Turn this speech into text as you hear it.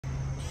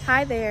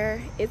Hi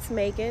there, it's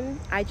Meagan,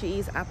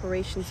 IGE's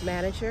operations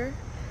manager.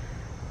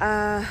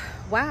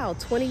 Wow,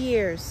 20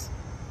 years.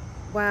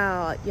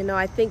 Wow,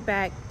 I think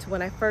back to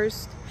when I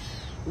first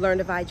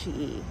learned of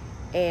IGE,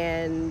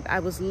 and I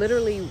was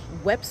literally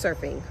web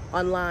surfing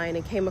online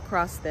and came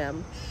across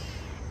them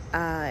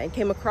and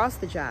came across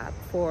the job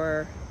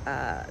for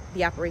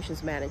the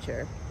operations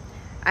manager.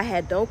 I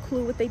had no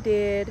clue what they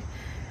did.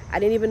 I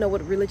didn't even know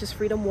what religious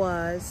freedom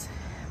was,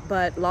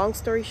 but long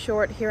story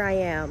short, here I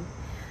am.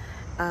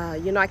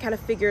 I kind of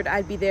figured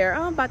I'd be there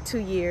about 2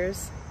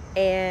 years,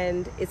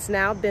 and it's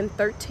now been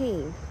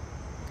 13,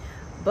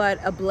 but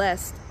a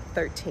blessed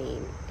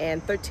 13,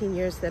 and 13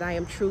 years that I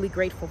am truly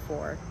grateful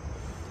for.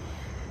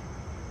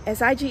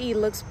 As IGE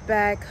looks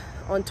back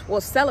on,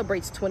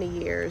 celebrates 20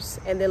 years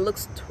and then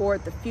looks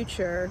toward the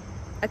future,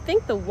 I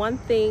think the one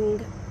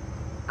thing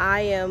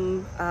I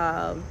am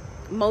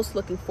most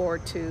looking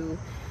forward to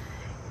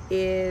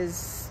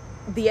is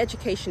the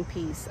education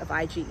piece of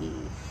IGE.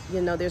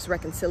 There's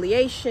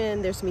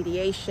reconciliation, there's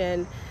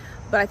mediation,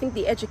 but I think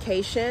the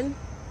education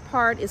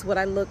part is what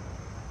I look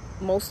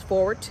most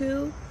forward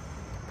to,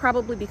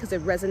 probably because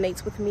it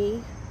resonates with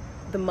me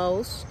the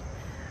most.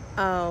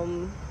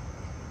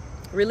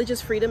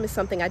 Religious freedom is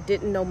something I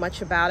didn't know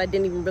much about. I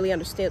didn't even really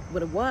understand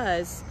what it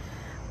was,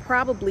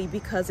 probably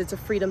because it's a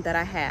freedom that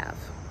I have.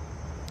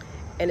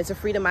 And it's a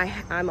freedom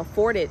I'm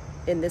afforded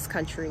in this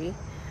country,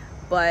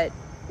 but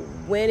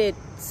when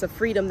it's a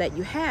freedom that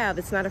you have,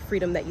 it's not a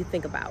freedom that you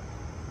think about.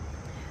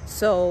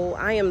 So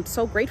I am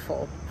so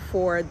grateful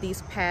for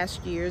these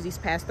past years, these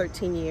past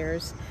 13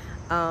 years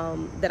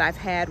that I've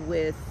had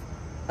with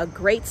a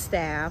great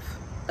staff,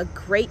 a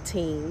great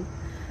team,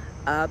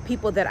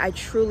 people that I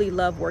truly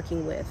love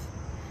working with.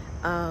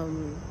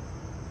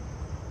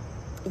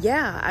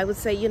 Yeah, I would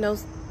say,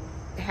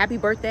 happy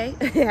birthday,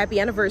 happy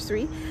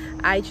anniversary,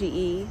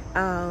 IGE,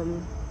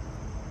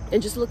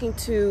 and just looking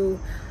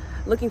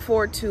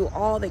forward to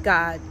all that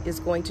God is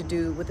going to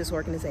do with this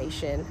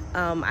organization.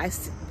 I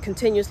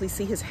continuously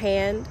see his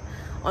hand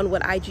on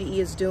what IGE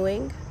is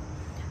doing,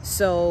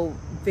 so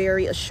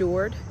very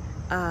assured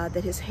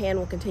that his hand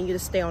will continue to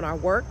stay on our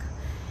work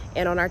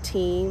and on our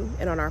team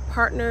and on our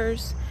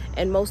partners,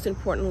 and most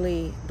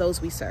importantly,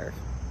 those we serve.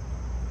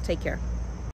 Take care.